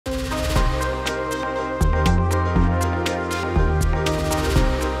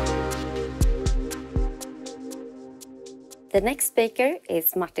The next speaker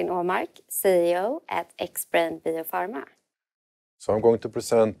is Martin Åmark, CEO at Xbrane Biopharma. So I'm going to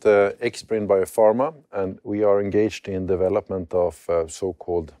present Xbrane Biopharma, and we are engaged in development of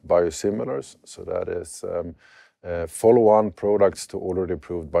so-called biosimilars. So that is follow-on products to already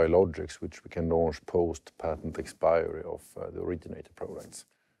approved biologics, which we can launch post-patent expiry of the originator products.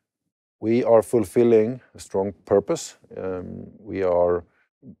 We are fulfilling a strong purpose. We are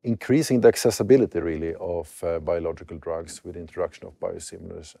increasing the accessibility, really, of biological drugs with the introduction of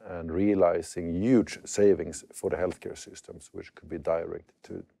biosimilars and realizing huge savings for the healthcare systems, which could be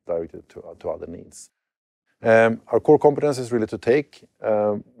directed to other needs. Our core competence is really to take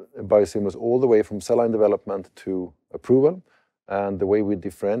biosimilars all the way from cell line development to approval. And the way we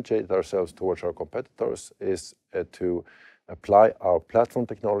differentiate ourselves towards our competitors is to apply our platform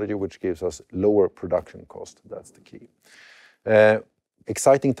technology, which gives us lower production cost. That's the key.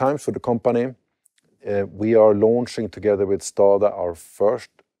 Exciting times for the company. We are launching together with STADA our first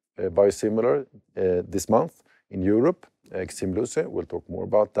biosimilar this month in Europe, Ximluci. We'll talk more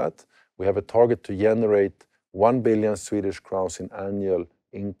about that. We have a target to generate 1 billion Swedish crowns in annual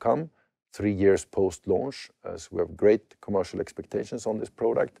income 3 years post-launch, as we have great commercial expectations on this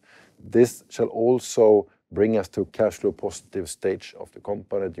product. This shall also bring us to cash flow positive stage of the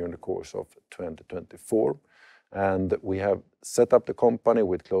company during the course of 2024. And we have set up the company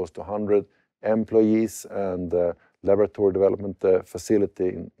with close to 100 employees and laboratory development facility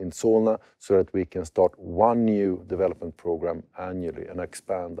in Solna, so that we can start one new development program annually and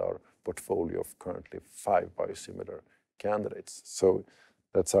expand our portfolio of currently 5 biosimilar candidates. So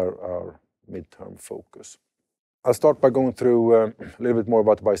that's our midterm focus. I'll start by going through a little bit more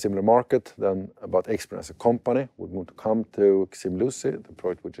about the biosimilar market, then about Xbrane as a company. We're going to come to Ximluci, the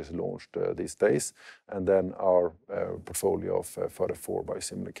product which is launched these days, and then our portfolio of further 4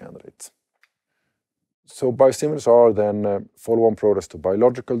 biosimilar candidates. So biosimilars are then follow-on products to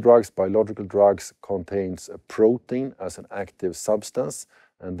biological drugs. Biological drugs contains a protein as an active substance,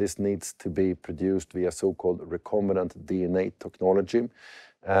 and this needs to be produced via so-called recombinant DNA technology.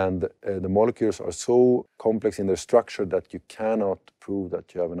 And the molecules are so complex in their structure that you cannot prove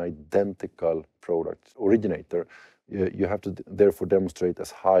that you have an identical product originator. You have to therefore demonstrate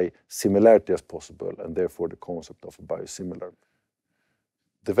as high similarity as possible, and therefore the concept of a biosimilar.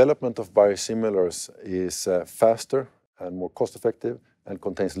 Development of biosimilars is faster and more cost-effective and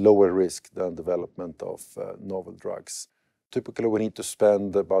contains lower risk than development of novel drugs. Typically, we need to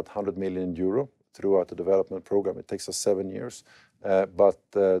spend about 100 million euro throughout the development program. It takes us 7 years, but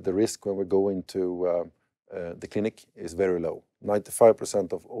the risk when we go into the clinic is very low.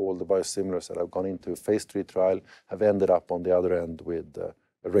 95% of all the biosimilars that have gone into a phase 3 trial have ended up on the other end with a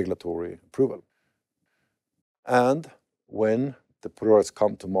regulatory approval. And when the products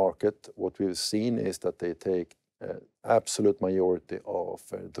come to market, what we've seen is that they take absolute majority of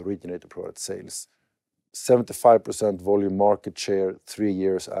the originator product sales. 75% volume market share 3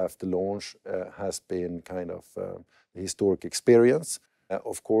 years after launch has been kind of the historic experience.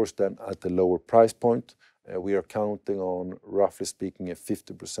 Of course, then at the lower price point, we are counting on, roughly speaking, a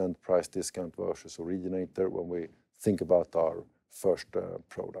 50% price discount versus originator when we think about our first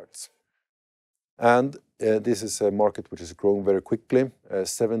products. And this is a market which is growing very quickly,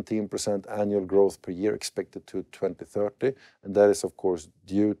 17% annual growth per year expected to 2030. And that is, of course,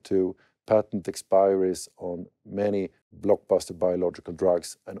 due to patent expiries on many blockbuster biological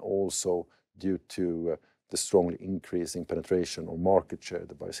drugs, and also due to the strongly increasing penetration or market share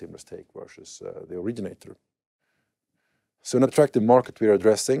the biosimilars take versus the originator. So an attractive market we are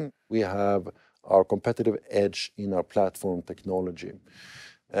addressing. We have our competitive edge in our platform technology.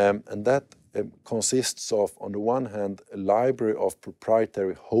 And that consists of, on the one hand, a library of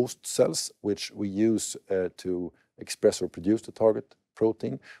proprietary host cells, which we use to express or produce the target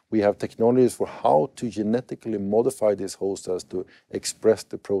protein. We have technologies for how to genetically modify these host cells to express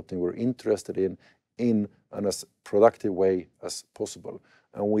the protein we're interested in an as productive way as possible.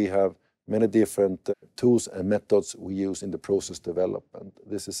 And we have many different tools and methods we use in the process development.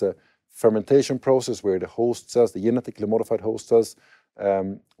 This is a fermentation process where the host cells, the genetically modified host cells,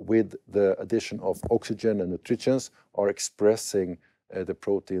 with the addition of oxygen and nutrients, are expressing the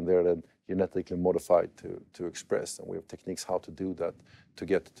protein they're then genetically modified to express. And we have techniques how to do that to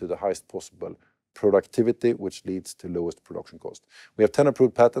get to the highest possible productivity, which leads to lowest production cost. We have 10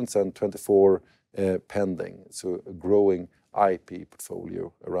 approved patents and 24 pending, so a growing IP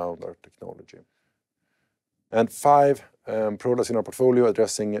portfolio around our technology. And 5 products in our portfolio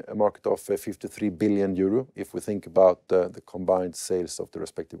addressing a market of 53 billion euro if we think about the combined sales of the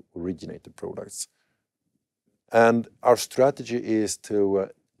respective originated products. And our strategy is to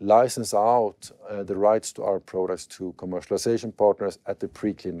license out the rights to our products to commercialization partners at the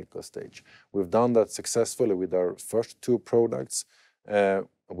preclinical stage. We've done that successfully with our first 2 products.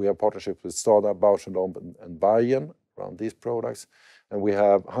 We have partnerships with STADA, Bausch + Lomb, and Biogen around these products. And we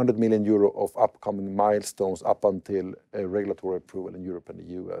have 100 million euro of upcoming milestones up until regulatory approval in Europe and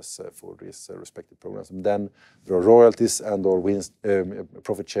the US for these respective programs. And then there are royalties and/or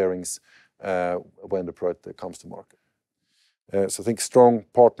profit sharings when the product comes to market. So I think strong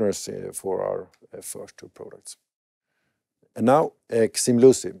partners for our first 2 products. And now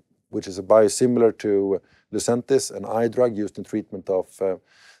Ximluci, which is a biosimilar to Lucentis, an eye drug used in treatment of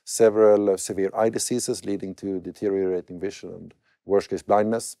several severe eye diseases leading to deteriorating vision and worst case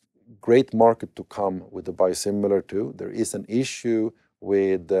blindness. Great market to come with the biosimilar too. There is an issue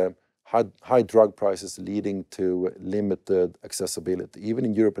with high drug prices leading to limited accessibility. Even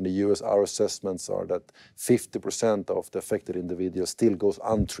in Europe and the US, our assessments are that 50% of the affected individuals still goes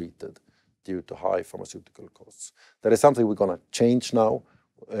untreated due to high pharmaceutical costs. That is something we're going to change now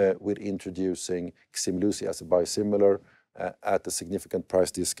with introducing Ximluci as a biosimilar at a significant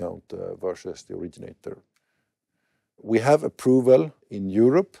price discount versus the originator. We have approval in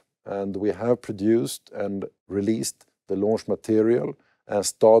Europe, and we have produced and released the launch material. And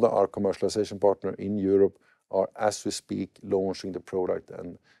STADA, our commercialization partner in Europe, are, as we speak, launching the product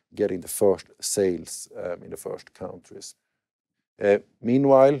and getting the first sales in the first countries.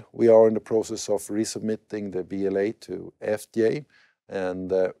 Meanwhile, we are in the process of resubmitting the BLA to FDA,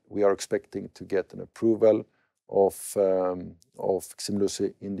 and we are expecting to get an approval of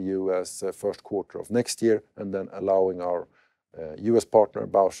Ximluci in the US first quarter of next year, and then allowing our US partner,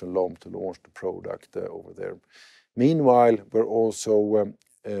 Bausch + Lomb, to launch the product over there. Meanwhile, we're also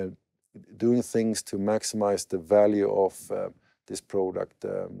doing things to maximize the value of this product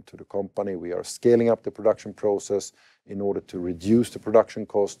to the company. We are scaling up the production process in order to reduce the production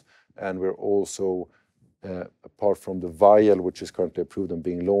cost, and we're also, apart from the vial, which is currently approved and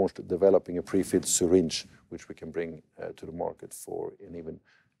being launched, developing a prefilled syringe, which we can bring to the market for an even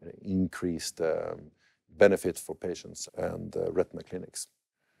increased benefit for patients and retina clinics.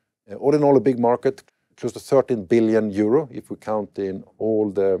 All in all, a big market, close to 13 billion euro if we count in all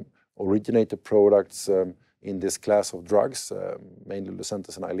the originated products in this class of drugs, mainly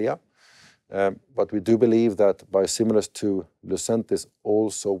Lucentis and Eylea. But we do believe that biosimilars to Lucentis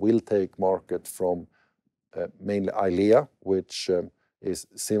also will take market from mainly Eylea, which is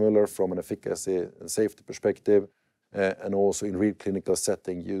similar from an efficacy and safety perspective, and also in real clinical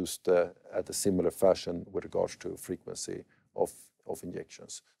setting used at a similar fashion with regards to frequency of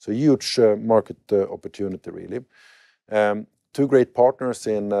injections. So huge market opportunity, really. 2 great partners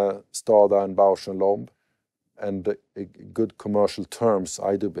in STADA and Bausch + Lomb, and good commercial terms,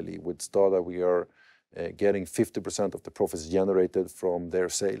 I do believe. With STADA, we are getting 50% of the profits generated from their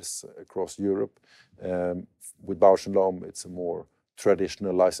sales across Europe. With Bausch + Lomb, it's a more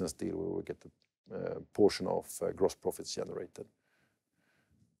traditional license deal where we get a portion of gross profits generated.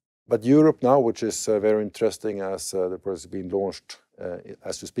 But Europe now, which is very interesting as the product is being launched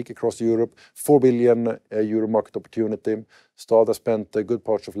as we speak across Europe, 4 billion euro market opportunity. STADA spent a good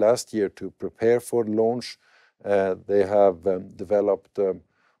part of last year to prepare for the launch. They have developed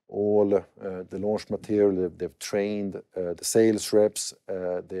all the launch material. They've trained the sales reps.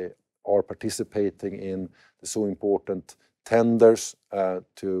 They are participating in the so important tenders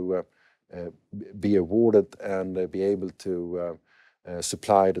to be awarded and be able to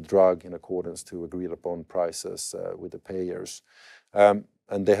supply the drug in accordance to agreed upon prices with the payers.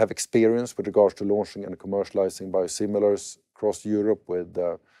 And they have experience with regards to launching and commercializing biosimilars across Europe with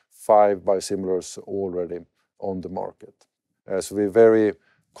 5 biosimilars already on the market. So we're very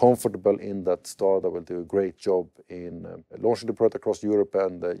comfortable in that STADA will do a great job in launching the product across Europe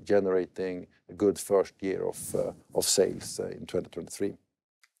and generating a good first year of sales in 2023.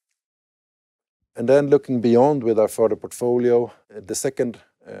 And then looking beyond with our further portfolio, the second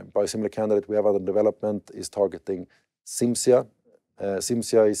biosimilar candidate we have under development is targeting Cimzia.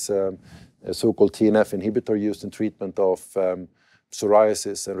 Cimzia is a so-called TNF inhibitor used in treatment of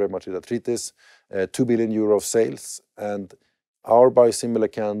psoriasis and rheumatoid arthritis, 2 billion euro of sales. And our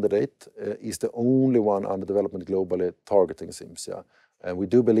biosimilar candidate is the only one under development globally targeting Cimzia. And we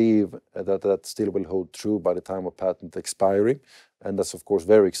do believe that still will hold true by the time of patent expiry. And that's, of course,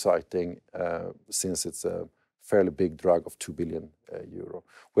 very exciting since it's a fairly big drug of 2 billion euro.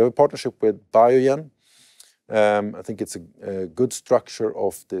 We have a partnership with Biogen. I think it's a good structure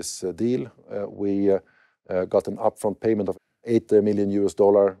of this deal. We got an upfront payment of $8 million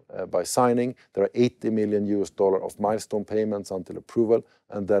by signing. There are $80 million of milestone payments until approval,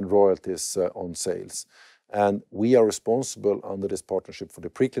 and then royalties on sales. And we are responsible under this partnership for the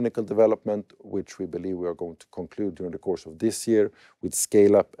preclinical development, which we believe we are going to conclude during the course of this year with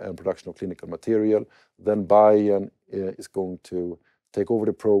scale-up and production of clinical material. Then Biogen is going to take over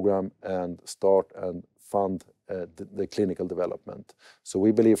the program and start and fund the clinical development. So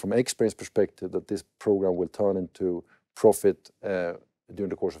we believe from Xbrane's perspective that this program will turn into profit during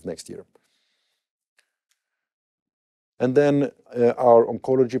the course of next year. And then our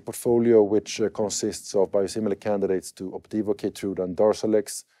oncology portfolio, which consists of biosimilar candidates to Opdivo, Keytruda, and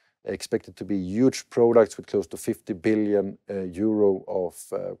Darzalex, expected to be huge products with close to 50 billion euro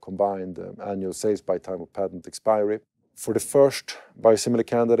of combined annual sales by time of patent expiry. For the first biosimilar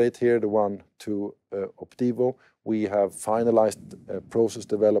candidate here, the one to Opdivo, we have finalized process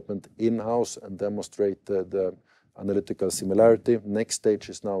development in-house and demonstrate the analytical similarity. Next stage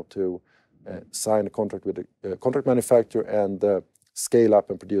is now to sign a contract with a contract manufacturer and scale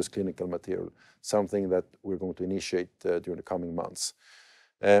up and produce clinical material, something that we're going to initiate during the coming months.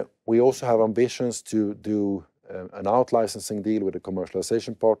 We also have ambitions to do an out-licensing deal with a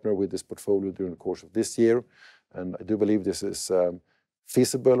commercialization partner with this portfolio during the course of this year. And I do believe this is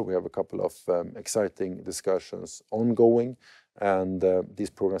feasible. We have a couple of exciting discussions ongoing, and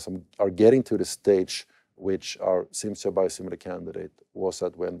these programs are getting to the stage which our Cimzia biosimilar candidate was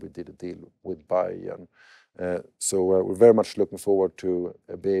at when we did a deal with Biogen. So we're very much looking forward to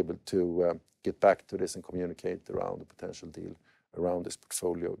be able to get back to this and communicate around the potential deal around this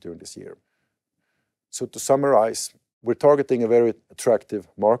portfolio during this year. So to summarize, we're targeting a very attractive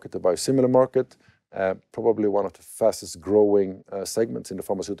market, the biosimilar market, probably one of the fastest growing segments in the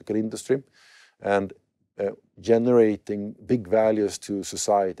pharmaceutical industry, and generating big values to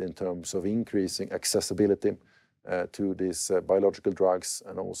society in terms of increasing accessibility to these biological drugs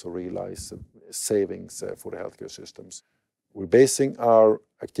and also realize savings for the healthcare systems. We're basing our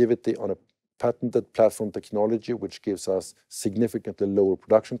activity on a patented platform technology which gives us significantly lower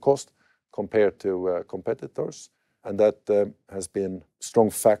production cost compared to competitors, and that has been a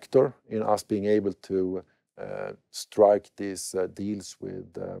strong factor in us being able to strike these deals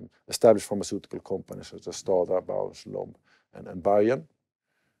with established pharmaceutical companies such as STADA, Biogen, and Biogen.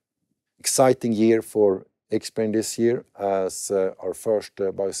 Exciting year for Xbrane this year as our first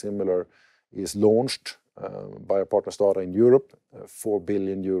biosimilar is launched by our partner STADA in Europe, a 4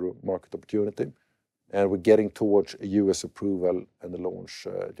 billion euro market opportunity. And we're getting towards a US approval and the launch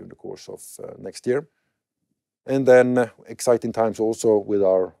during the course of next year. And then exciting times also with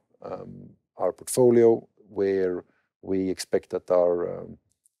our portfolio, where we expect that our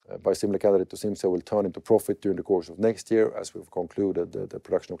biosimilar candidate to Cimzia will turn into profit during the course of next year, as we've concluded the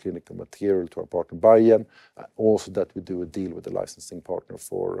production of clinical material to our partner Biogen. Also that we do a deal with the licensing partner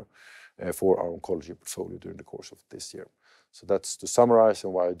for our oncology portfolio during the course of this year. So that's to summarize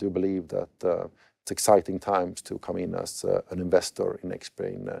and why I do believe that it's exciting times to come in as an investor in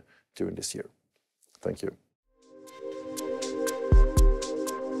Xbrane during this year. Thank you.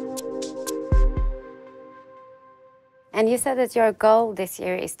 And you said that your goal this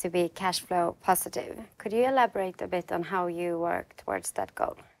year is to be cash flow positive. Could you elaborate a bit on how you work towards that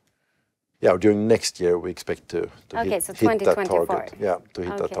goal? Yeah, during next year we expect to hit that target. Yeah, to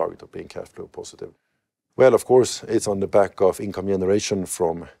hit that target of being cash flow positive. Well, of course, it's on the back of income generation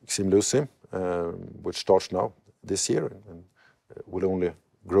from Ximluci, which starts now this year and will only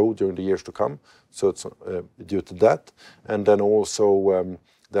grow during the years to come. So it's due to that. And then also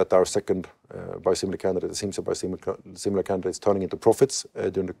that our second biosimilar candidate, the Cimzia biosimilar candidate, is turning into profits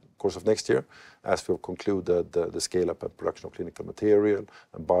during the course of next year, as we've concluded the scale-up and production of clinical material,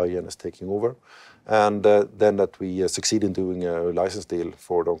 and Biogen is taking over. And then that we succeed in doing a license deal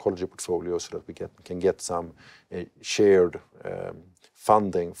for the oncology portfolio so that we can get some shared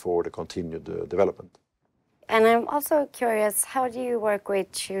funding for the continued development. And I'm also curious, how do you work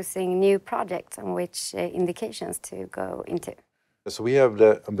with choosing new projects and which indications to go into? So we have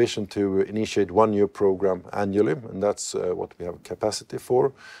the ambition to initiate one new program annually, and that's what we have capacity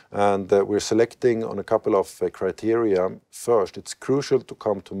for. And we're selecting on a couple of criteria. First, it's crucial to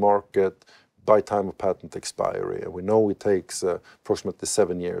come to market by time of patent expiry. And we know it takes approximately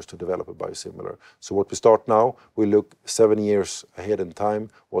 7 years to develop a biosimilar. So what we start now, we look 7 years ahead in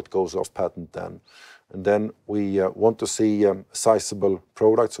time, what goes off patent then. And then we want to see sizable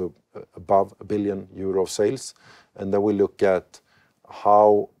products, so above €1 billion of sales. And then we look at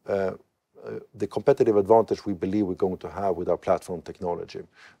how the competitive advantage we believe we're going to have with our platform technology.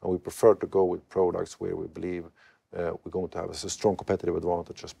 And we prefer to go with products where we believe we're going to have as a strong competitive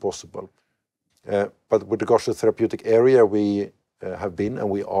advantage as possible. But with regards to the therapeutic area, we have been and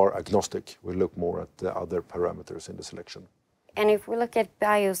we are agnostic. We look more at the other parameters in the selection. And if we look at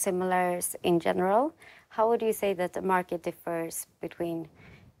biosimilars in general, how would you say that the market differs between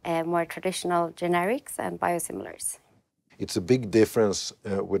more traditional generics and biosimilars? It's a big difference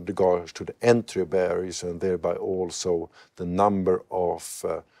with regards to the entry barriers and thereby also the number of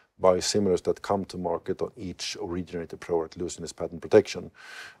biosimilars that come to market on each originator product losing its patent protection.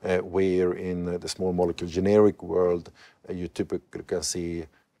 Where in the small molecule generic world, you typically can see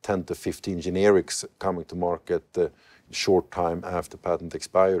 10 to 15 generics coming to market short time after patent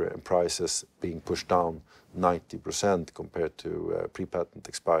expiry and prices being pushed down 90% compared to pre-patent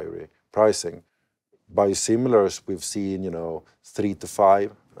expiry pricing. Biosimilars, we've seen 3 to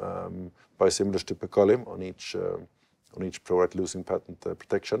 5 biosimilars typically on each product losing patent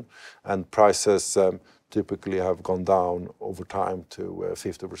protection, and prices typically have gone down over time to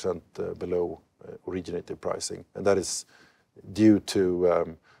 50% below originator pricing, and that is due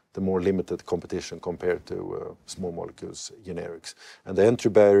to the more limited competition compared to small molecules generics. And the entry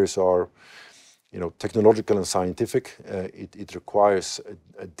barriers are technological and scientific. It requires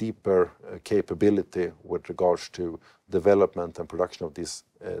a deeper capability with regards to development and production of this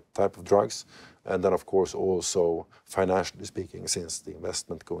type of drugs. And then, of course, also financially speaking, since the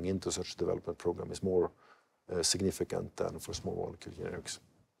investment going into such a development program is more significant than for small molecule generics.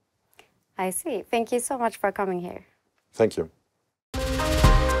 I see. Thank you so much for coming here. Thank you.